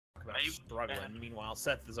about struggling. Meanwhile,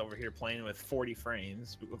 Seth is over here playing with 40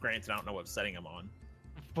 frames. Granted, I don't know what setting I'm on.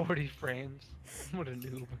 40 frames. What a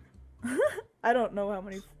noob. I don't know how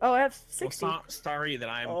many. Oh, I have 60. Well, sorry that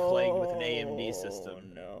I'm plagued with an AMD system.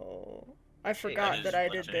 Oh no! I forgot that I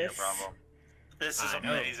did this. This is I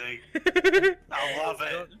know. amazing. I love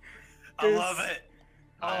it. I love it.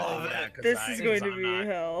 I love yeah, it. 'cause This is going to I'm be not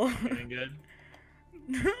hell. doing good.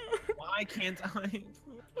 Why can't I?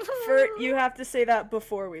 You have to say that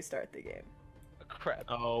before we start the game. Crap.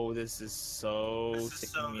 Oh, this is so. This is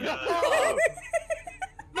so ticking me good. off.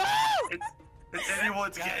 No! It's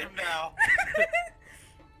anyone's game now.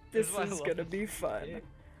 This is why I is love gonna this be fun. game.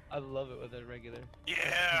 I love it with a regular.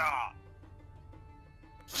 Yeah.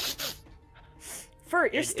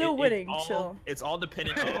 Furt, you're still winning. It's all, Chill. It's all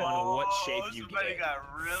dependent on what shape you somebody get. got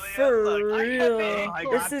really For unlucky. real. I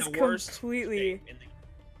This got is the worst completely. shape in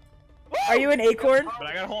the- Are you an acorn? But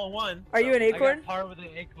I got a hole in one. Are you an I acorn? got par with an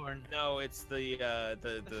acorn. No, it's the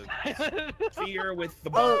sphere with the.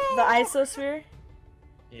 Oh, the isosphere?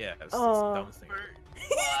 Yeah, it's Oh. the dumbest thing.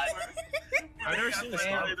 I've I've never seen a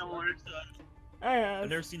star the before. worst. I I've have.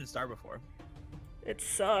 never seen a star before. It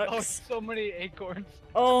Oh, sucks. so many acorns.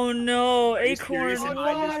 Oh no, Are you acorn, serious? Am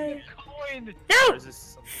I just- why? Coin. Or No! is this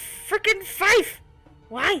some- Frickin' Fife!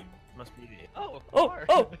 Why? must be the Oh, Oh, par.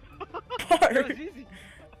 oh. That Par. was easy.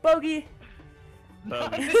 Bogey.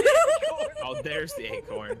 bogey. Oh, there's the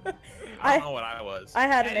acorn. I don't know what I was. I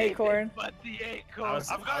had an Anything acorn. But the acorn. I was-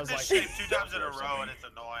 I've got this like- shape 2 times in a row and it's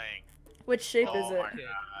annoying. Which shape Oh is it? my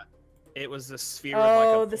god. It was the sphere Oh,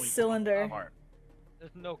 with like a the point cylinder. apart.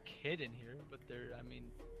 There's no kid in here, but there. I mean.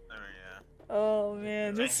 Oh yeah. Oh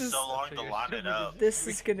man, It this takes is so long to line it up. this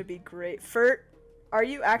is gonna be great. Furt, are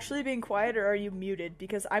you actually being quiet or are you muted?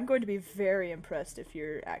 Because I'm going to be very impressed if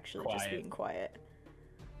you're actually just Quiet. being quiet.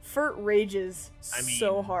 Furt rages I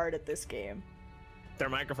so mean- hard at this game. Their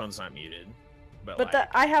microphone's not muted. But But like,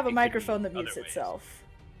 I have it a could microphone be that mutes other ways. itself.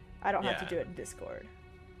 I don't have to Yeah. do it in Discord.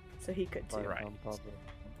 So he could too. Right. I'm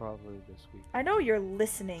probably this week. I know you're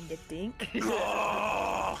listening, you dink.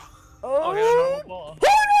 Oh. Oh, I got a Oh! normal ball.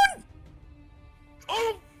 Hold on!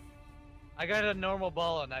 Oh. I got a normal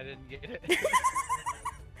ball and I didn't get it.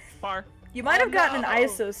 Par. You might Oh, have gotten no. an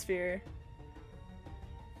isosphere.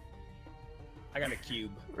 I got a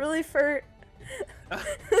cube. Really, Furt?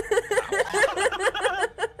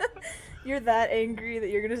 You're that angry that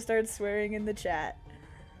you're gonna start swearing in the chat.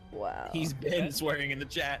 Wow. He's been swearing in the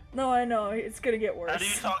chat. No, I know. It's gonna get worse. How do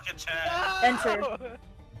you talk in chat? Enter.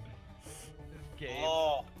 This game.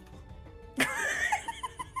 Oh.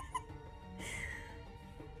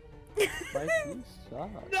 Mike, you suck.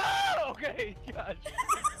 No! Okay, gosh.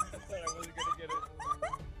 I thought I wasn't gonna get it.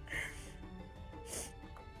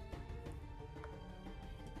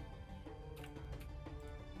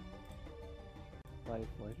 Mike,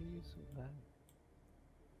 why are you so bad?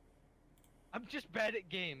 I'm just bad at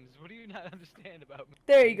games. What do you not understand about me?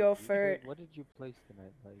 There you go, Furt. What did you place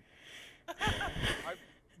tonight? Like,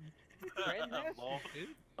 Grandmaster, Lol. dude.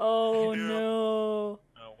 Oh Yeah. no.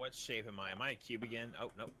 Oh, what shape am I? Am I a cube again?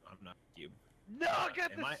 Oh, nope, I'm not a cube. No, I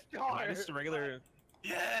got Am the I star. just a regular?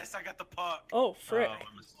 Yes, I got the puck. Oh, frick. Oh,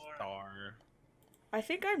 I'm a star. I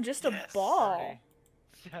think I'm just a Yes. ball.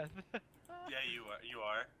 Seth, Yeah, you are. You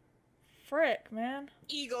are. Frick, man.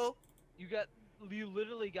 Eagle. you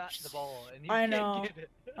literally got the ball and you I can't know. get it.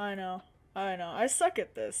 I know. I know. I suck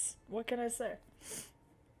at this. What can I say?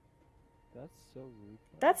 that's so rude.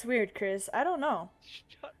 Mike. That's weird, Chris. I don't know.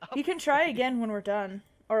 Shut up. You can try again when we're done.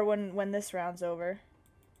 Or when this round's over.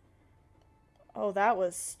 Oh, that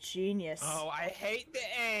was genius. Oh, I hate the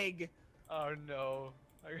egg. Oh no,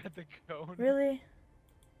 I got the cone. Really?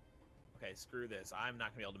 Okay, screw this. I'm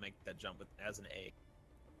not gonna be able to make that jump as an egg.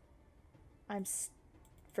 I'm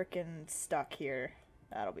freaking stuck here.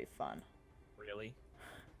 That'll be fun. Really?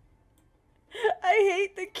 I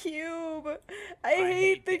hate the cube. I hate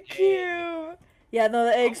hate the the egg. cube. Yeah, no,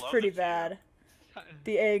 the egg's love pretty the cube. bad.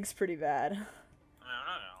 The egg's pretty bad. I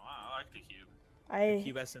don't know. I like the cube.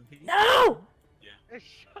 Cube SMP. No!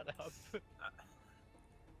 Shut up.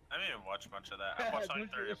 I didn't even watch much of that. I watched like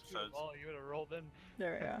 30 episodes. Oh, you would have rolled in.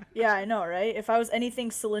 There we go. Yeah, I know, right? If I was anything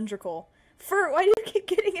cylindrical. Fur, why do you keep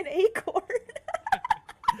getting an acorn?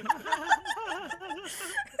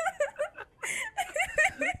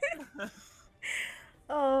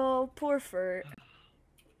 Oh, poor Furt.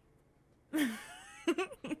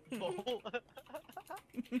 Bull.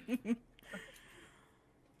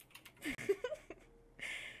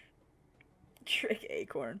 Trick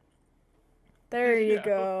acorn. There you Yeah.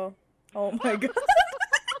 go. Oh my god.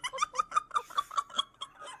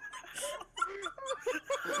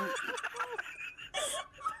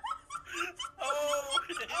 Oh,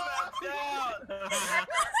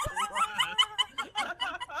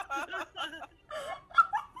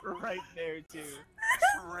 Right there too.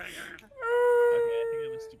 Triggered. Okay, I think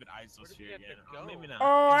I'm a stupid Where did isosphere you have again. to Oh, go? maybe not.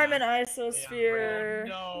 Oh, I'm Maybe an not. isosphere.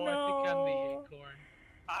 No, I think I'm the acorn.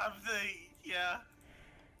 I'm the yeah.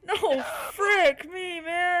 No, frick me,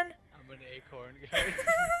 man. I'm an acorn, guys.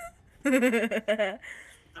 The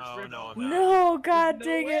Oh, dribble. no, I'm not. No, god No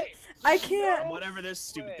dang way. it. I can't. Whatever this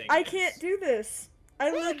stupid thing I is. can't do this. I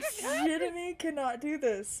legitimately cannot do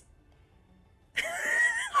this.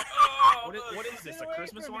 Oh, What is this? Get A away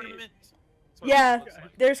Christmas from me. ornament? That's what Yeah, it looks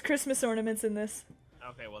like. there's Christmas ornaments in this.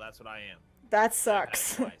 Okay, well that's what I am. That I've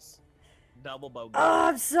sucks. had it twice. Double bogey. Oh,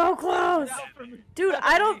 I'm so close. Get out from me. Dude,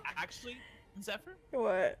 I don't. Actually, Zephyr,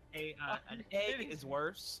 What? an egg is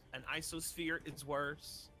worse. An isosphere is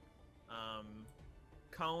worse.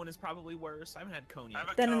 Cone is probably worse. I haven't had cone I yet.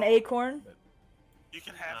 have a Then an cone. acorn? You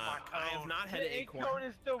can have my cone. I have not had The an acorn. acorn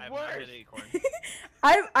is the I have not had worst. an acorn.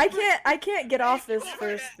 I can't get off this Acorn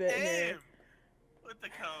first at bit here. aim with the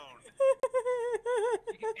cone.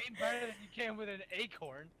 You can aim better than you can with an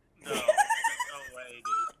acorn. No, no way,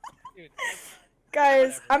 dude. Dude,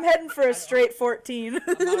 Guys, Whatever. I'm heading for a straight 14.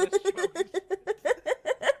 I'm out of strokes.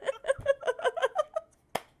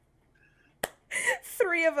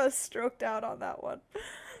 3 of us stroked out on that one.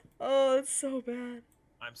 Oh, it's so bad.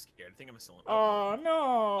 I'm scared. I think I'm a cylinder. Oh Oh,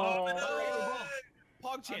 no. no.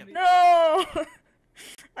 Pog champ. No.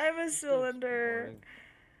 I'm a cylinder. Boring.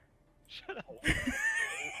 Shut up.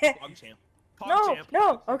 Pog champ. Pog No, champ.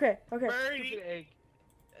 no. Okay, okay. Birdie. Stupid egg.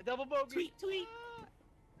 A double bogey. Tweet, tweet.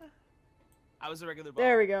 I was a regular ball.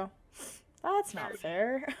 There we go. That's not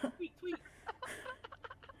fair. Tweet, tweet.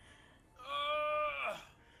 Ugh.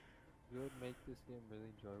 You would make this game really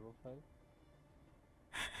enjoyable, Five?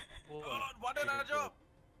 Whoa. Oh, why did I jump?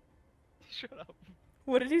 Shut up.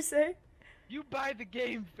 What did you say? You buy the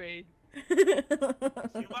game, Fade. You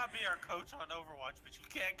might be our coach on Overwatch, but you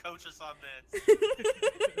can't coach us on this.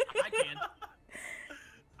 I can.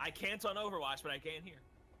 I can't on Overwatch, but I can here.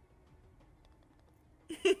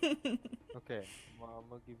 Okay, well, I'm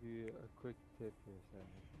gonna give you a quick tip here, Sammy.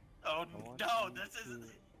 Oh I want no, you this isn't.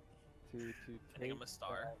 To I think I'm take a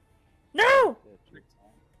star. No! that you're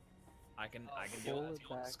I can deal Pull with it it.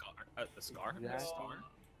 The back. scar. The scar. The Exactly. star.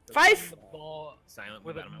 Five! The ball Silent.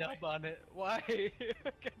 with Move a out of my way. nub on it. Why?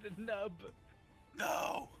 Get the nub.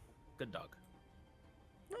 No. Good dog.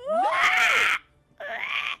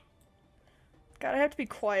 God, I have to be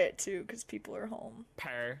quiet too, because people are home.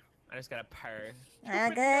 Purr. I just got a purr.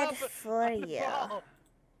 Stupid nub on the ball.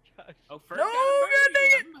 Gosh. Oh, first No, got a God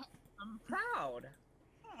birdie. I'm proud.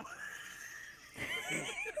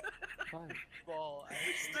 Fine. Ball.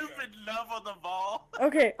 Stupid nub on the ball.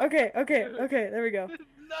 Okay, okay, okay, okay, there we go.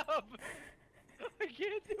 Nub. I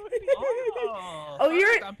can't do anything. Oh, Oh,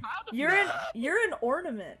 you're- fuck, I'm proud of You're you. an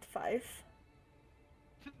ornament, Fife.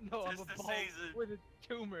 No, I'm Just a the ball season. with a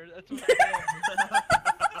tumor. That's what I am.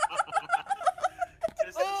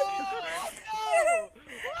 Just to Oh,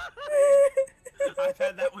 no! I've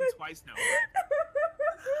had that one twice now.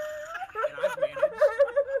 And I've managed.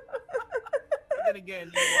 Then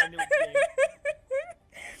again, you know I knew it.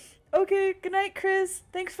 Okay, good night, Chris.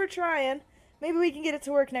 Thanks for trying. Maybe we can get it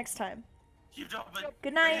to work next time. Keep jumping.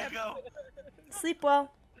 Good There night. you go. Sleep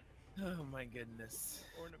well. Oh my goodness.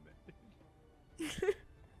 Ornament.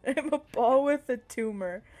 I'm a ball with a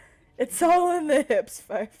tumor. It's all in the hips,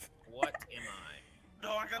 Fife. What am I?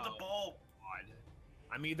 No, I got the Oh. ball. God.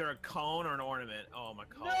 I'm either a cone or an ornament. Oh my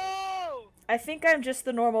god. No! I think I'm just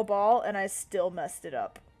the normal ball, and I still messed it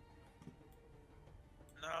up.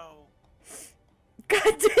 No. God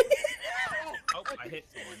dang it! Oh, I hit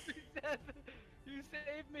someone. You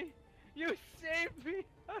saved me. You saved me.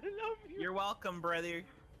 I love you. You're welcome, brother.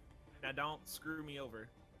 Now don't screw me over.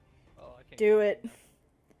 Oh, I can't. Do it.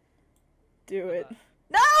 Do it.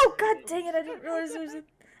 No! God dang it! I didn't realize there was a.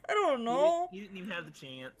 I don't know. You didn't even have the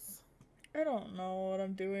chance. I don't know what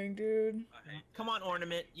I'm doing, dude. Come on,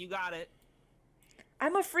 ornament. You got it.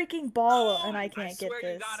 I'm a freaking ball, and I I can't get swear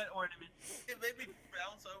this. you got it, ornament. It made me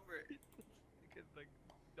bounce over it. Because like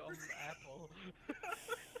dumb apple.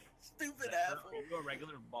 Stupid Are apple. you a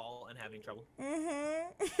regular ball and having trouble? Mm-hmm.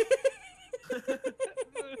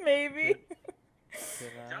 Maybe. Can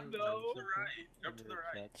I Jump to the mention right. Jump to in the your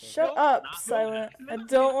right. chat, Shut Sammy? up, Not Silent. I going.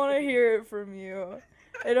 don't want to hear it from you.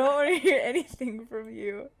 I don't want to hear anything from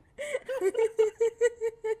you.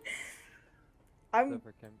 I'm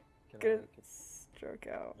Zephyr, can I gonna make it stroke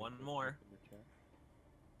out. One more. in the chat?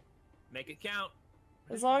 Make it count.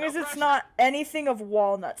 As long No as it's pressure. not anything of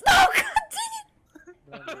walnuts. No, God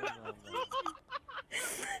No, no, no, no. dang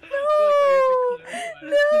it! No!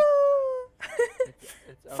 No!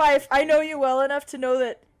 It's up Five, to I you. know you well enough to know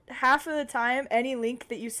that half of the time, any link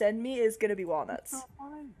that you send me is gonna be It's walnuts. not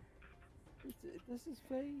fine. This is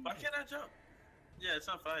fake. Why can't I jump? Yeah, it's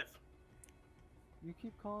not 5. You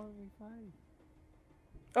keep calling me fine.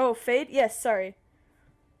 Oh, Fade? Yes, sorry.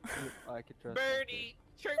 I could trust Birdie,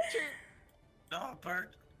 chirp chirp. No,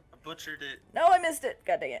 Bert. I butchered it. No, I missed it.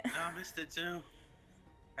 God dang it. No, I missed it too.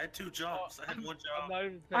 I had 2 jumps. I had 1 I'm jump. not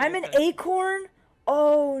even paying I'm an attention. acorn?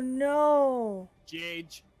 Oh no.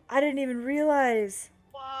 Gage. I didn't even realize.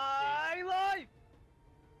 My life.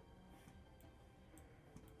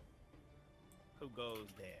 Who goes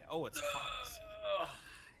there? Oh, it's Fox.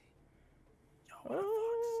 Yo, what a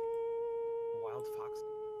fox. A wild fox.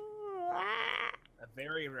 A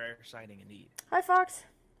very rare sighting indeed. Hi, Fox.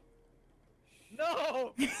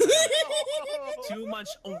 No. Too much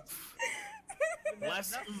oomph.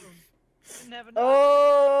 Less oomph. Didn't have enough.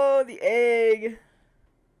 Oh, the egg.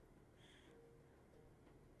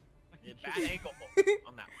 Yeah, bad ankle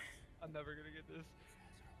on that one. I'm never gonna get this.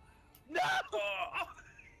 No. Oh.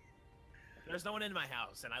 There's no one in my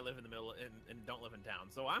house, and I live in the middle and don't live in town,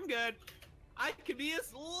 so I'm good. I can be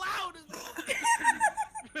as loud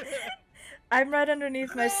as. I'm right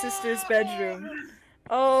underneath my sister's bedroom.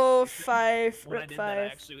 Oh, Five. When I Rip did that, I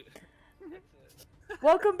Five. actually,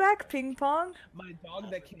 Welcome back, Ping Pong. my dog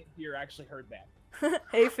that can't hear actually heard that.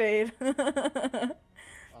 Hey, Fade.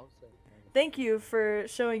 I'll say. Thank you for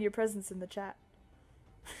showing your presence in the chat.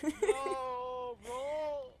 No,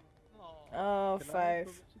 roll. Oh, Can I Five.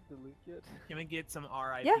 permission to link it? Can we get some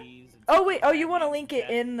RIPs? Yeah. and Oh some wait, oh you bad want to names link in it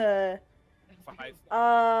chat? in the Five.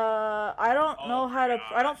 I don't Oh know how to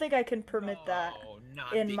God. I don't think I can permit that. No,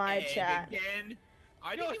 not in the my egg chat. Again.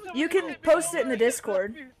 I Yo, didn't even You somebody can hit me post it in over the as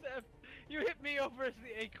Discord. you, Seth. You hit me over as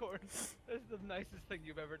the acorn. That's the nicest thing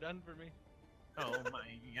you've ever done for me. Oh my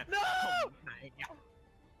god. No! Oh my god.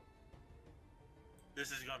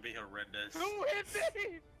 This is gonna be horrendous. Who hit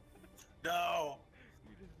me? No!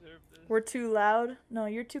 You deserve this. We're too loud. No,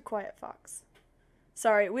 you're too quiet, Fox.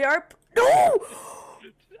 Sorry, we are No!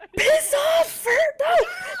 Piss off, Fert! No!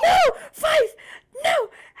 No! Five! No!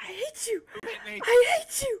 I hate you! Who hit me? I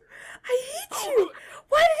hate you! I hate you!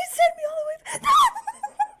 Why did he send me all the way back? No!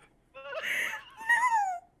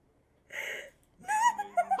 No!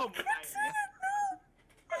 Oh my god.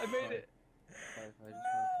 I made it. Five, I just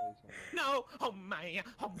want to tell you something. No! Oh my!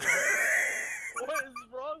 Oh my! What is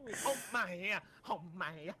wrong with you? Oh my! Oh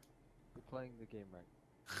my! You're playing the game right.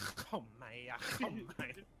 Oh my! Oh my!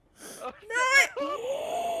 Oh,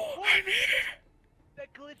 No! I made it!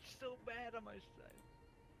 that glitched so bad on my side.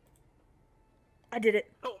 I did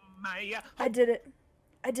it. Oh my! I did it.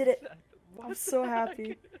 I did it. Seth, what I'm the so heck?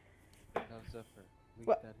 happy. Now, Zephyr, link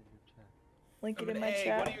What? that in your chat. Link I'm it in an my egg.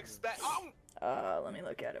 chat. What do you expect? Oh! Let me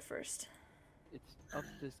look at it first. It's up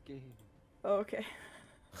this game. Oh, okay.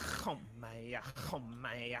 Oh my! Oh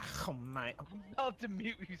my! Oh my! I'm about to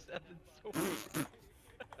mute you, Seth. It's so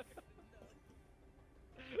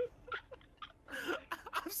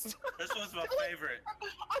I'm still, This was my favorite.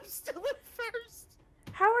 I'm still in first.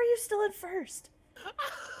 How are you still in first?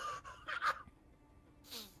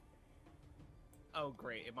 Oh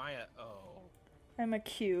great! Am I a? Oh, I'm a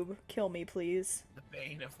cube. Kill me, please. the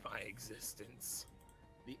bane of my existence,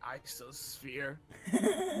 the isosphere.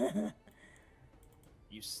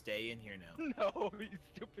 You stay in here now. No, you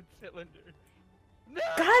stupid cylinder. No!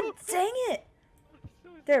 God dang it! So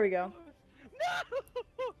There we go. close.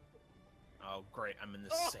 No! Oh great! I'm in the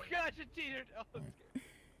Oh same. gosh, it cheated. Oh, I'm scared.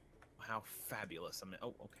 How fabulous! I'm in. Oh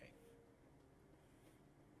okay.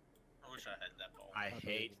 I wish I had that ball. I Okay.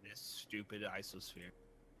 hate this stupid isosphere.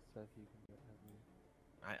 Seth, you can get at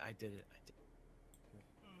me. I did it. I did.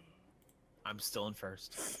 I'm still in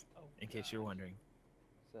first, Oh, in case you're wondering.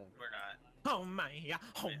 Seth, We're not. Oh my!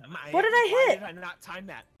 Oh my! What did I Why hit? did I not time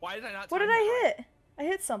that? Why did I not? What time did I that? hit? I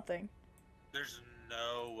hit something. There's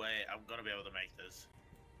no way I'm gonna be able to make this.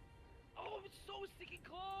 Oh, it's so sticky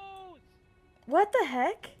close. What the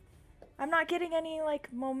heck? I'm not getting any,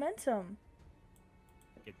 like, momentum.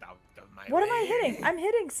 Get out of my What am I way. hitting? I'm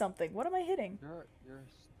hitting something. What am I hitting? you're a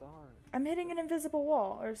star. I'm hitting an invisible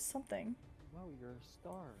wall or something. No, you're a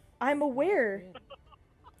star. I'm It aware. spin.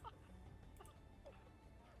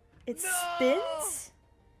 It No! spins?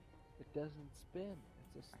 It doesn't spin.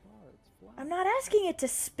 It's a star. It's flat. I'm not asking it to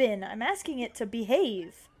spin. I'm asking it to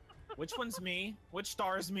behave. Which one's me? Which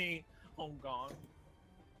star is me? Oh god.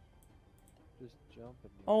 Just jump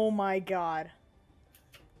and you. Oh my god.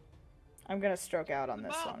 I'm gonna stroke out on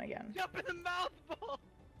this Mouth. one again. Jump in the mouth ball.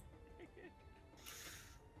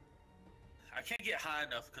 I can't get high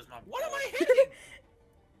enough because my. What am I balls- hitting?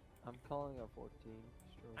 I'm calling a 14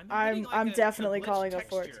 stroke. getting, like, I'm a definitely glitch calling a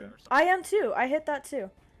fort texture too. or something. I am too. I hit that too.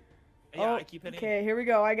 Yeah, Oh, I keep hitting. Okay, here we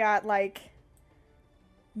go. I got like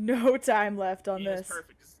no time left on Game is this.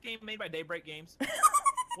 perfect. This is a game made by Daybreak Games.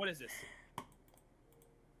 What is this?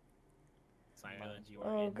 Silent, you are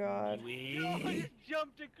Oh, in God. the lead. I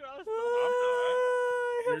jumped across the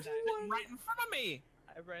I You're have sitting one. right in front of me.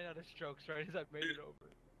 I ran out of strokes right as I made it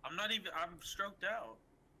over. I'm not even. I'm stroked out.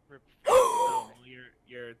 Rip. Oh, well,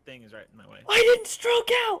 your thing is right in my way. I didn't stroke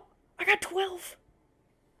out. I got 12.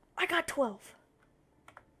 I got 12.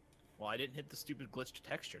 Well, I didn't hit the stupid glitched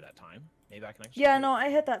texture that time. Maybe I can actually. Yeah, hit no, it. I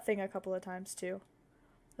hit that thing a couple of times too.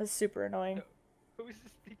 That's super annoying. Who is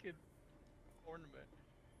this stinking ornament?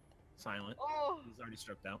 Silent. Oh! He's already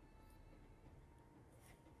stroked out.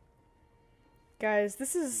 Guys,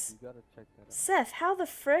 this You is gotta check that out. Seth. How the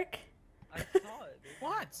frick? I saw it, dude.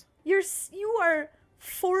 What? You are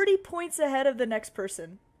 40 points ahead of the next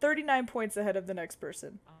person. 39 points ahead of the next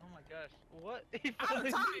person. Oh my gosh. What? He Out of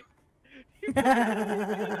fully- time.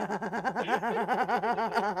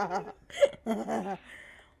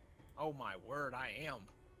 Oh my word, I am.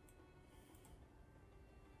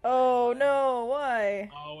 Oh no, why?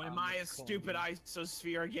 Oh, am I'm I a cold. stupid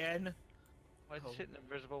isosphere again? Why is shit in an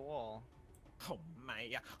invisible wall? Oh my,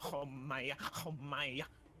 oh my, oh my.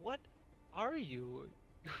 What are you?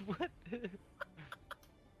 What?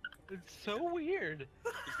 It's so weird.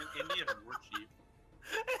 He's an Indian war chief.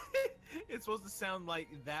 It's supposed to sound like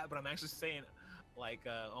that, but I'm actually saying like,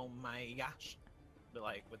 oh my gosh. But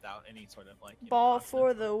like without any sort of like. Ball consonants.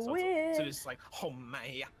 for the So win. it's like, oh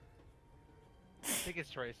my. I think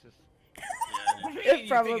it's racist. Yeah. What do you It mean you think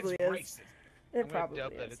probably it's is. racist? It I'm gonna probably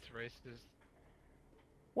dub that is. it's racist.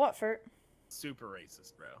 What, Fert? Super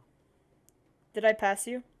racist, bro. Did I pass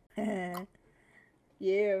you?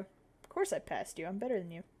 You. Of course I passed you. I'm better than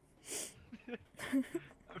you.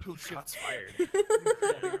 Who shots fired?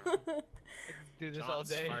 Do this all Shots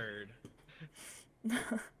day. fired.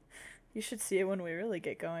 You should see it when we really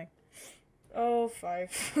get going. Oh,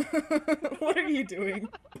 5. What are you doing?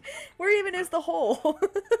 Where even is the hole? So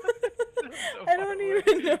I far don't away.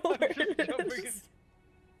 even know I'm where just it jumping is.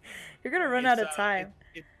 You're gonna run out of It's, time.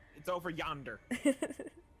 It's over yonder.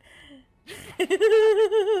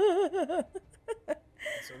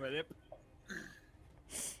 So it.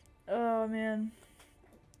 Oh man.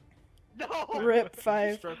 No! Rip Did you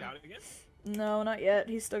 5. stroke out again? No, not yet.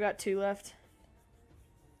 He's still got 2 left.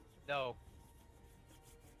 No.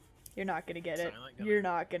 You're not gonna get it. Silent gonna- You're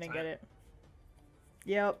not gonna get it.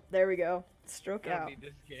 Yep, there we go. Stroke I don't out. need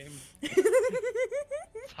this game.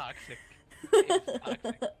 Toxic. It's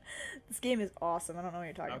toxic. This game is awesome. I don't know what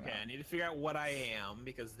you're talking Okay, I about. need to figure out what I am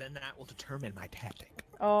because then that will determine my tactic.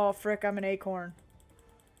 Oh, frick, I'm an acorn.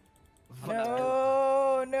 I'm not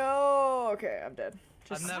No, no. Okay, I'm dead.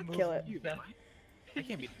 Just I'm not kill it. moving. You, am I? I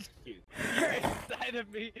can't be this cute. You're inside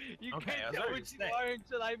of me. You Okay, I can't was tell already what you saying. are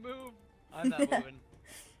until I move. I'm not moving.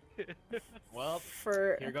 Well,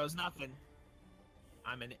 For here goes nothing.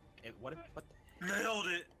 I'm in it. What? What? Nailed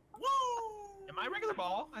it. Woo! Am I a regular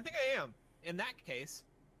ball? I think I am. In that case.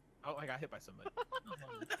 Oh, I got hit by somebody.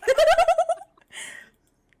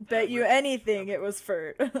 bet you anything it was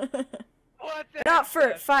Fert. What the Not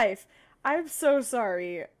heck? Fert, 5. I'm so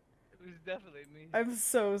sorry. It was definitely me. I'm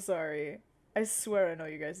so sorry. I swear I know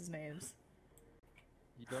you guys' names.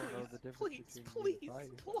 You don't know the difference Please, between me please,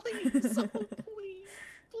 and please, oh, please, please.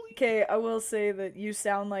 Okay, I will say that you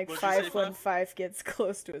sound like What'd you say, 5 when Five? 5 gets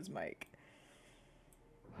close to his mic.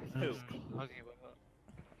 Who? Okay, well,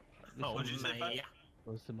 Oh, What'd you say, my. Five?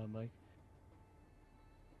 close to my mic.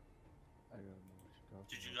 I don't know what you're talking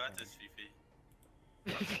Did you about. got this, Fifi?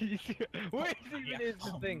 Where even is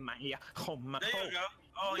the Oh, thing? my. Oh, my. There you go.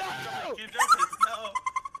 Oh, No! you keep jumping. No.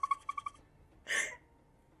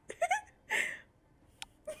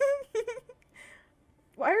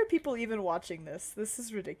 Why are people even watching this? This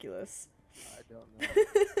is ridiculous. I don't know.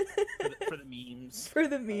 For the memes. For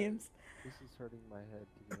the memes. This is hurting my head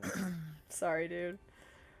to be honest. Sorry, dude.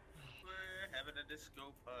 We're having a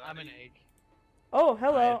disco party. I'm an egg. Oh,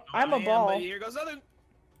 hello. I'm I a am, ball. but here goes nothing.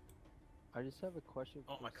 I just have a question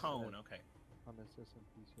Oh, for my Seth cone. Okay. on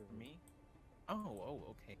SMP server. Me? Oh,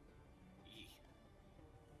 okay.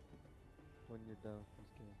 When you're done with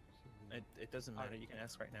this game. proceed. It doesn't matter. You can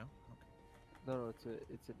ask right now. Okay. No, it's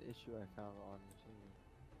an issue I found on the server.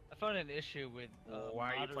 I found an issue with Well,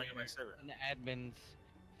 why are you playing on my moderators server? and the admins.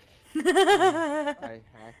 I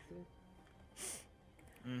hacked it?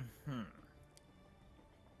 Mm-hmm.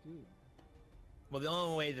 Dude. Well, the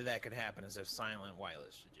only way that could happen is if Silent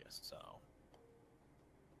Wireless suggests so.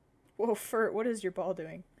 Whoa, Fert, what is your ball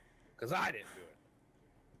doing? Because I didn't do it.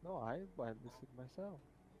 No, I listed myself.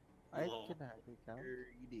 I Lol. can have it count.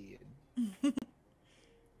 You did.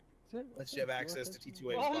 That's it. Unless you have access to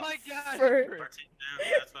T2A. Oh my gosh! For- Chris. Martin, no,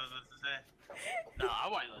 that's what I was supposed to say. No, I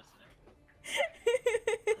wasn't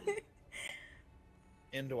listening.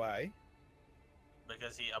 And why?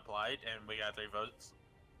 Because he applied and we got 3 votes.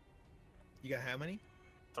 You got how many?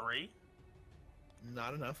 3?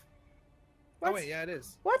 Not enough. What? Oh wait, yeah, it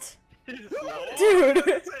is. What? Dude.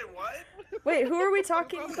 Say what? Wait, who are we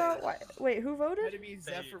talking about? Wait, who Had voted? to be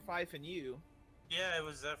Zephyr, Fife, and you. Yeah, it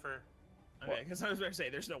was Zephyr. Okay, because I was about to say,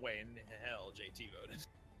 there's no way in hell JT voted.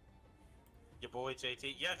 Your boy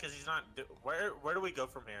JT. Yeah, because he's not. Where do we go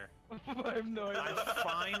from here? I have no idea. I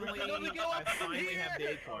finally have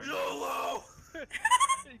the acorn. YOLO!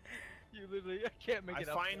 You literally, I can't make I it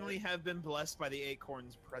up. finally have been blessed by the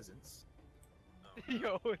acorn's presence.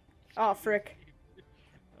 Yo. Oh, frick.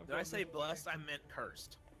 Did I say blessed? I meant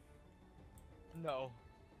cursed. No.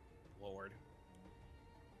 Lord.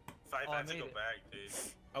 5 Oh, I had to made go it. back, dude.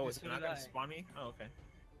 Oh, Yes, is it so not did gonna I. spawn me? Oh, okay.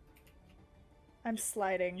 I'm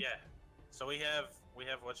sliding. Yeah. So we have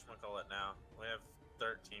whatchamacallit now. We have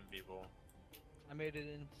 13 people, I made it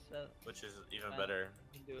in. So which is even Wow. better.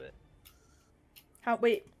 I can do it.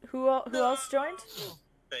 Wait, who else joined?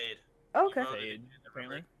 Fade. Okay. You voted, Fade,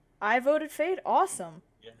 apparently. remember? I voted Fade. Awesome.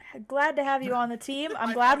 Yeah. Glad to have you on the team. I'm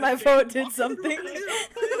I glad my voted vote Fade. did something.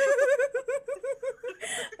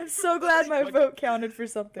 I'm so glad my vote counted for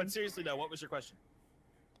something. But seriously though, what was your question?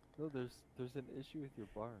 No, there's an issue with your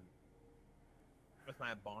barn. With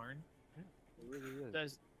my barn? It really is.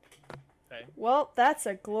 Does okay. Well, that's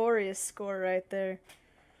a glorious score right there.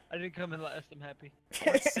 I didn't come in last. I'm happy.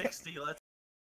 160. Let's